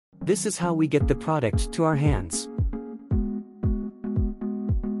This is how we get the product to our hands.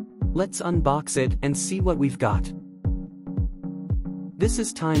 Let's unbox it and see what we've got. This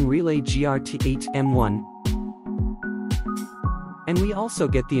is time relay GRT8-M1. And we also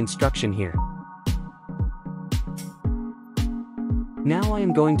get the instruction here. Now I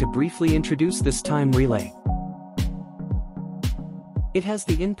am going to briefly introduce this time relay. It has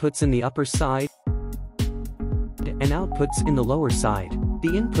the inputs in the upper side and outputs in the lower side. The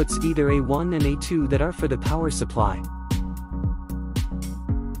inputs either A1 and A2 that are for the power supply.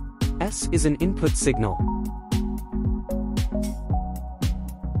 S is an input signal.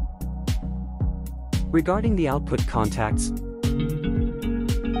 Regarding the output contacts,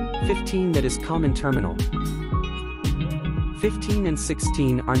 15 that is common terminal. 15 and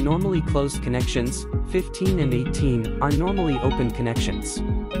 16 are normally closed connections, 15 and 18 are normally open connections.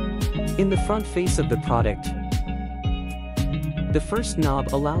 In the front face of the product, the first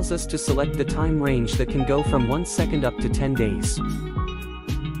knob allows us to select the time range that can go from 1 second up to 10 days.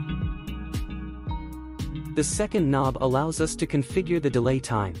 The second knob allows us to configure the delay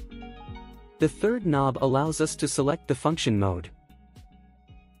time. The third knob allows us to select the function mode.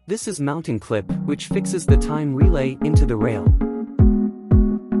 This is mounting clip, which fixes the time relay into the rail.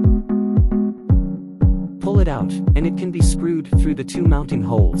 Pull it out, and it can be screwed through the two mounting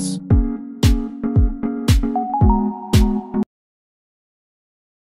holes.